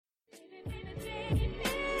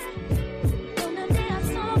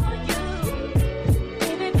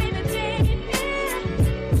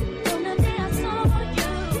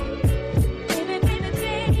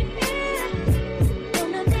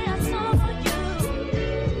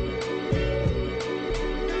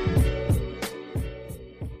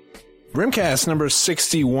Rimcast number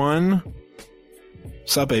 61.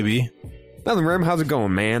 What's up, AB? Nothing, Rim. How's it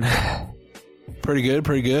going, man? Pretty good,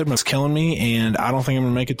 pretty good. It's killing me, and I don't think I'm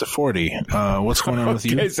going to make it to 40. What's going on with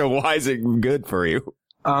you? Okay, so why is it good for you?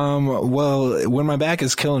 Well, when my back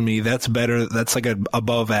is killing me, that's better. That's like an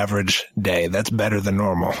above average day. That's better than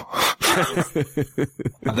normal.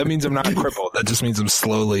 That means I'm not crippled. That just means I'm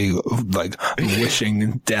slowly, like,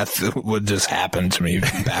 wishing death would just happen to me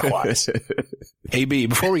backwise. AB,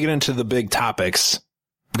 before we get into the big topics,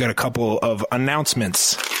 we've got a couple of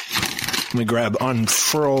announcements. Let me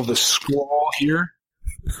unfurl the scroll here.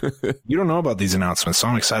 You don't know about these announcements, so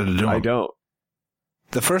I'm excited to do them. I don't.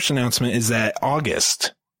 The first announcement is that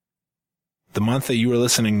August, the month that you were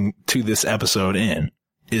listening to this episode in,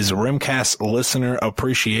 is Rimcast Listener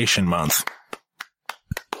Appreciation Month.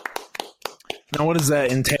 Now, what does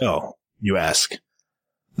that entail, you ask?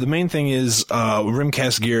 The main thing is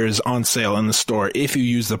Rimcast gear is on sale in the store if you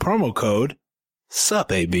use the promo code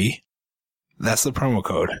SUPAB. That's the promo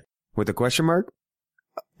code. With a question mark?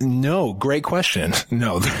 No, great question.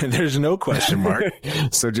 No, there's no question mark.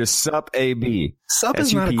 So just SUPAB. SUP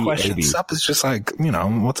is not a question. SUP is just like, you know,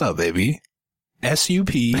 what's up, baby?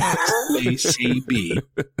 SUPACB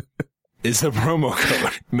is the promo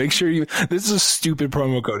code. Make sure this is a stupid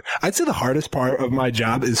promo code. I'd say the hardest part of my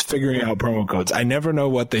job is figuring out promo codes. I never know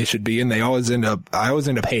what they should be, and I always end up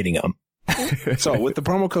hating them. So with the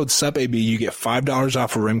promo code SUPAB, you get $5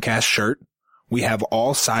 off a Rimcast shirt. We have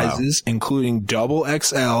all sizes, including double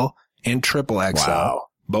XL and triple XL. Wow.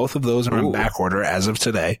 Both of those are in back order as of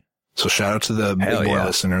today. So shout out to the big boy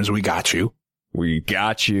listeners. We got you. We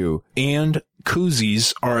got you. And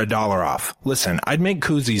koozies are $1 off. Listen, I'd make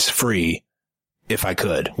koozies free if I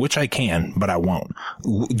could, which I can, but I won't.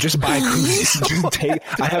 Just buy koozies.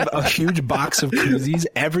 I have a huge box of koozies.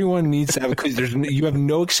 Everyone needs to have a koozie. You have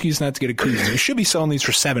no excuse not to get a koozie. We should be selling these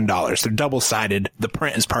for $7. They're double-sided. The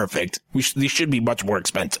print is perfect. These should be much more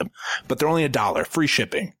expensive, but they're only $1. Free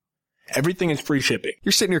shipping. Everything is free shipping.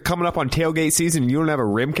 You're sitting here coming up on tailgate season and you don't have a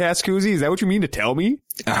Rimcast koozie? Is that what you mean to tell me?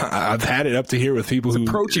 I've had it up to here with people who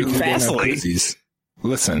approach you fastly.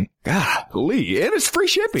 Listen. Golly. And it's free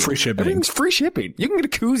shipping. Free shipping. Everything's free shipping. You can get a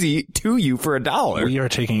koozie to you for $1. We are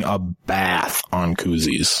taking a bath on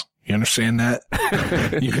koozies. You understand that?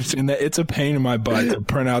 You understand that? It's a pain in my butt to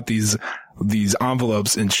print out these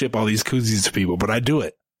envelopes and ship all these koozies to people, but I do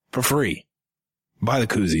it for free. Buy the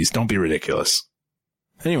koozies. Don't be ridiculous.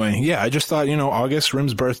 Anyway, yeah, I just thought, August,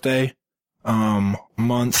 Rim's birthday,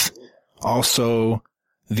 month. Also,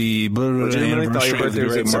 the anniversary of the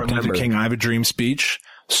great Martin Luther King I Have a Dream speech.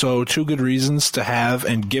 So 2 good reasons to have,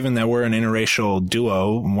 and given that we're an interracial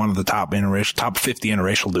duo, one of the top 50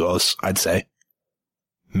 interracial duos, I'd say.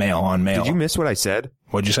 Male on male. Did you miss what I said?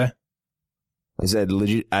 What'd you say? I said,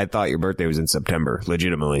 I thought your birthday was in September,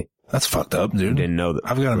 legitimately. That's fucked up, dude. You didn't know that.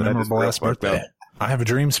 I've got a memorable ass birthday. I Have a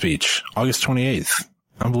Dream speech, August 28th.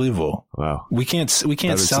 Unbelievable. Wow. We can't sell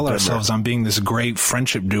September. ourselves on being this great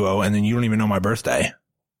friendship duo, and then you don't even know my birthday.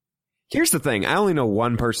 Here's the thing. I only know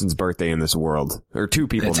one person's birthday in this world. Or 2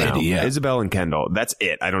 people That's now. Hitty, yeah. Isabel and Kendall. That's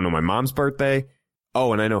it. I don't know my mom's birthday.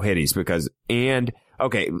 Oh, and I know Hitty's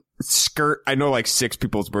Skirt. I know like 6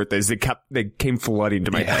 people's birthdays. They came flooding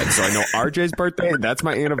to my head. So I know RJ's birthday. That's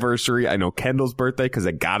my anniversary. I know Kendall's birthday because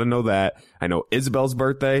I gotta know that. I know Isabel's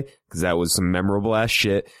birthday because that was some memorable ass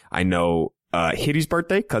shit. I know Hitty's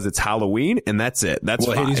birthday because it's Halloween, and that's it. That's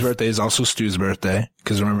 5. Hitty's birthday is also Stu's birthday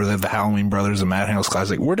because remember they have the Halloween Brothers and Madhouse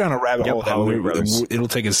Classic. We're down a rabbit hole. Halloween Brothers. It'll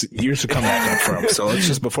take us years to come back from. So let's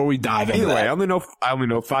just before we dive into that. I only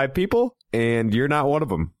know 5 people, and you're not one of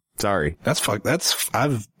them. Sorry.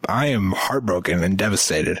 I am heartbroken and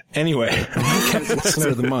devastated. Anyway, listener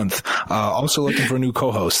of the month. Also looking for a new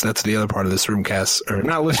co-host. That's the other part of this Rimcast, or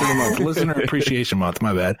not listener of the month, listener appreciation month.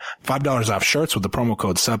 My bad. $5 off shirts with the promo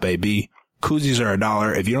code SUPAB. Koozies are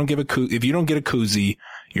 $1. If you don't get a koozie,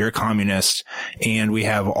 you're a communist. And we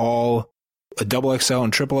have all a double XL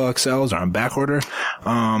and triple XLs are on back order.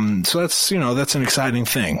 So that's an exciting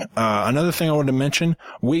thing. Another thing I wanted to mention,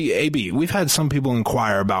 we've had some people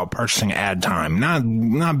inquire about purchasing ad time,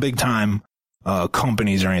 not big time,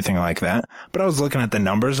 companies or anything like that. But I was looking at the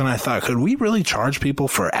numbers and I thought, could we really charge people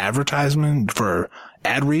for advertisement, for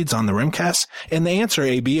ad reads on the Rimcast? And the answer,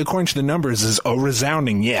 AB, according to the numbers, is a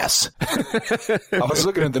resounding yes. I was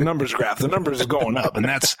looking at the numbers graph. The numbers are going up, and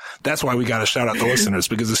that's why we got to shout out the listeners,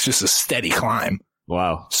 because it's just a steady climb.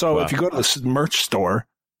 Wow. So if you go to the merch store,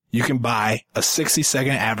 you can buy a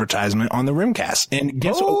 60-second advertisement on the Rimcast. And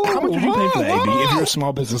guess what? How much would you pay for that, AB, if you're a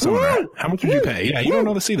small business owner? How much would you pay? Yeah, you don't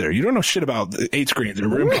know this either. You don't know shit about 8 screens or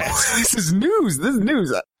Rimcast. This is news.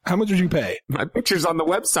 How much would you pay? My picture's on the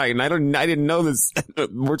website, and I didn't know this.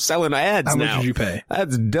 We're selling ads now. How much would you pay?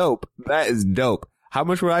 That's dope. That is dope. How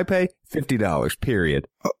much would I pay? $50, period.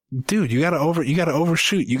 Dude, you gotta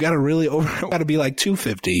overshoot. You gotta be like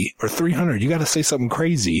 $250 or $300. You gotta say something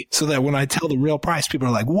crazy so that when I tell the real price, people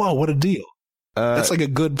are like, whoa, what a deal. That's like a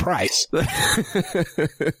good price.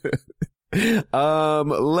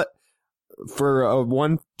 For a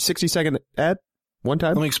 160-second ad, one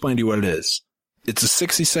time? Let me explain to you what it is. It's a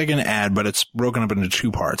 60-second ad, but it's broken up into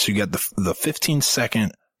two parts. You get the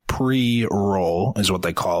 15-second pre-roll is what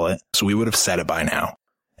they call it. So we would have said it by now.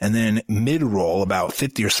 And then mid-roll, about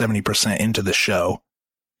 50 or 70% into the show,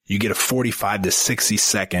 you get a 45 to 60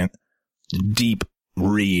 second deep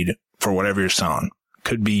read for whatever you're selling.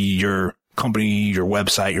 Could be your company, your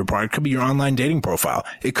website, your product. Could be your online dating profile.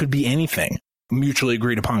 It could be anything. Mutually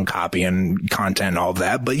agreed upon copy and content and all of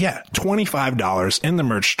that. But yeah, $25 in the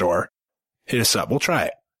merch store. Hit us up. We'll try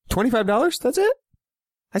it. $25? That's it?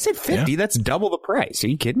 I said 50. Yeah. That's double the price. Are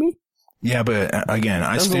you kidding me? Yeah, but again,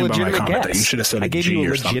 I stand by my comment that you should have said a G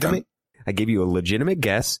or something. I gave you a legitimate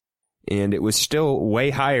guess, and it was still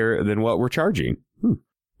way higher than what we're charging.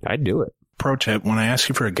 I'd do it. Pro tip, when I ask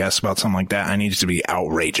you for a guess about something like that, I need it to be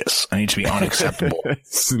outrageous. I need it to be unacceptable.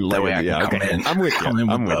 That way I can come in. I'm with you.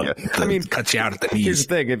 I mean, cut you out at the knees. Here's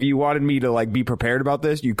the thing. If you wanted me to be prepared about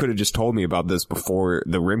this, you could have just told me about this before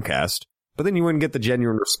the Rimcast, but then you wouldn't get the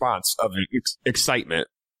genuine response of excitement.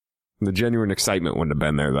 The genuine excitement wouldn't have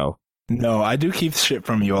been there, though. No, I do keep shit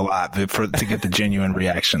from you a lot to get the genuine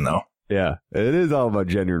reaction, though. Yeah, it is all about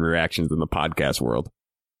genuine reactions in the podcast world.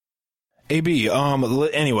 AB,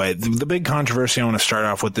 anyway, the big controversy I want to start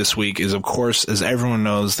off with this week is, of course, as everyone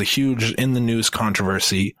knows, the huge in the news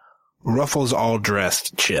controversy, Ruffles all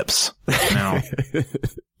dressed chips. Now,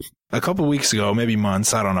 a couple weeks ago, maybe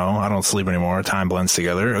months, I don't know. I don't sleep anymore. Time blends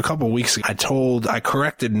together. A couple weeks ago, I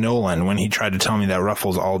corrected Nolan when he tried to tell me that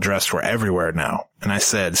Ruffles all dressed were everywhere now. And I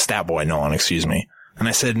said, Statboy Nolan, excuse me. And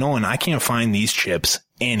I said, Nolan, I can't find these chips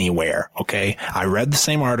anywhere. Okay. I read the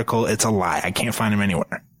same article. It's a lie. I can't find them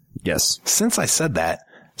anywhere. Yes. Since I said that,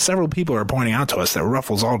 several people are pointing out to us that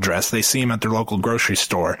Ruffles all dressed. They see them at their local grocery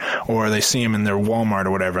store, or they see them in their Walmart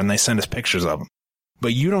or whatever, and they send us pictures of them.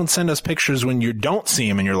 But you don't send us pictures when you don't see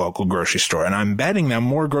them in your local grocery store. And I'm betting that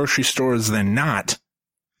more grocery stores than not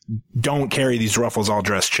don't carry these Ruffles all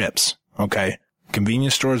dressed chips. Okay.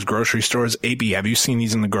 Convenience stores, grocery stores. AB, have you seen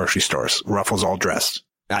these in the grocery stores? Ruffles all dressed.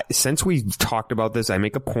 Since we talked about this, I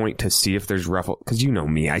make a point to see if there's Ruffles, because you know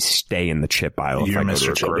me, I stay in the chip aisle. If I go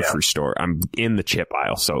to a grocery store, I'm in the chip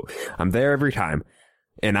aisle, so I'm there every time.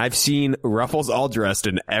 And I've seen Ruffles all dressed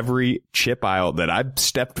in every chip aisle that I've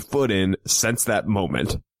stepped foot in since that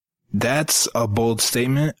moment. That's a bold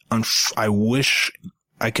statement. I wish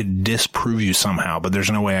I could disprove you somehow, but there's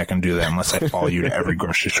no way I can do that unless I follow you to every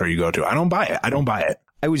grocery store you go to. I don't buy it.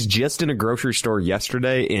 I was just in a grocery store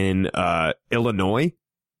yesterday in Illinois.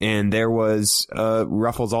 And there was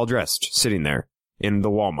Ruffles all dressed sitting there in the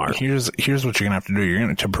Walmart. Here's what you're gonna have to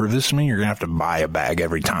do. To prove this to me, you're gonna have to buy a bag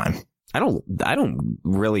every time. I don't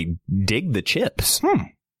really dig the chips.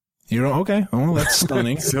 You don't? Okay. Oh, that's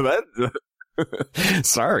stunning. So that.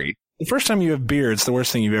 Sorry. The first time you have beer, it's the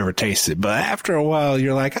worst thing you've ever tasted. But after a while,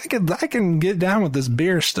 you're like, I can get down with this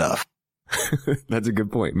beer stuff. That's a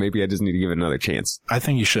good point. Maybe I just need to give it another chance. I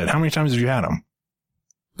think you should. How many times have you had them?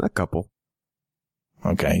 A couple.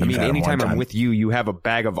 Okay. I mean, anytime I'm with you, you have a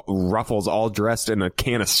bag of Ruffles all dressed in a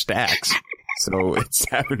can of Stacks. So it's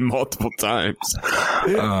happened multiple times.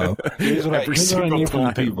 Here's what I need from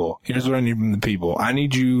the people. I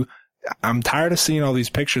need you. I'm tired of seeing all these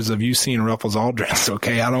pictures of you seeing Ruffles all dressed.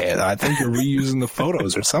 Okay. I think you're reusing the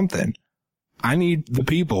photos or something. I need the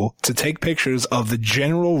people to take pictures of the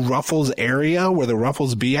general Ruffles area where the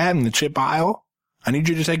Ruffles be at in the chip aisle. I need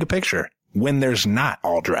you to take a picture. When there's not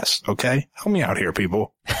all dressed, okay? Help me out here,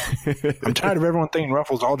 people. I'm tired of everyone thinking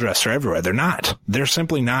Ruffles all dressed are everywhere. They're not. They're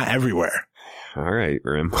simply not everywhere. All right,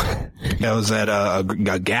 Rim. I was at a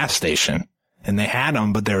gas station, and they had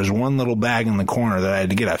them, but there was one little bag in the corner that I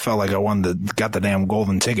had to get. I felt like I got the damn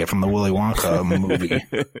golden ticket from the Willy Wonka movie.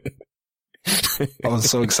 I was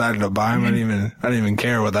so excited to buy them. I didn't even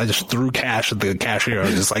care what. I just threw cash at the cashier. I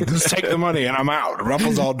was just like, just take the money and I'm out.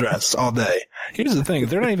 Ruffles all dressed all day. Here's the thing.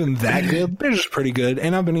 They're not even that good. They're just pretty good.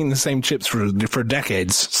 And I've been eating the same chips for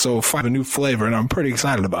decades. So find a new flavor and I'm pretty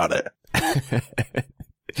excited about it.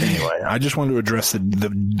 Anyway, I just wanted to address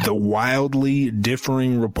the wildly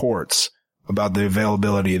differing reports about the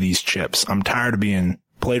availability of these chips. I'm tired of being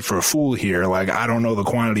played for a fool here. Like, I don't know the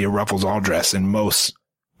quantity of Ruffles all dressed in most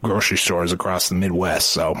grocery stores across the Midwest,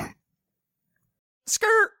 so.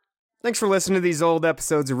 Skirt! Thanks for listening to these old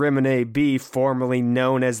episodes of Rim and AB, formerly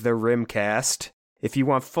known as the Rimcast. If you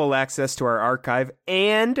want full access to our archive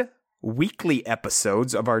and weekly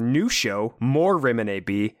episodes of our new show, More Rim and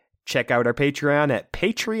AB, check out our Patreon at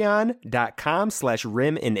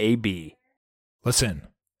patreon.com/RimandAB. Listen,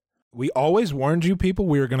 we always warned you people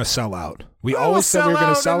we were going to sell out. We always said we were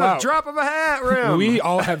going to sell out. Drop of a hat, Rim. We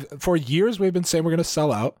all have, for years, we've been saying we're going to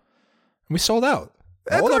sell out. And we sold out.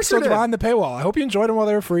 All episodes behind the paywall. I hope you enjoyed them while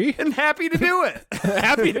they were free. And happy to do it.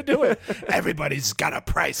 Happy to do it. Everybody's got a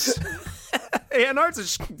price. And ours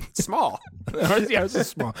is small. Ours is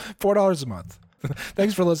small. $4 a month.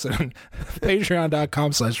 Thanks for listening.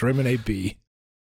 Patreon.com/RimandAB.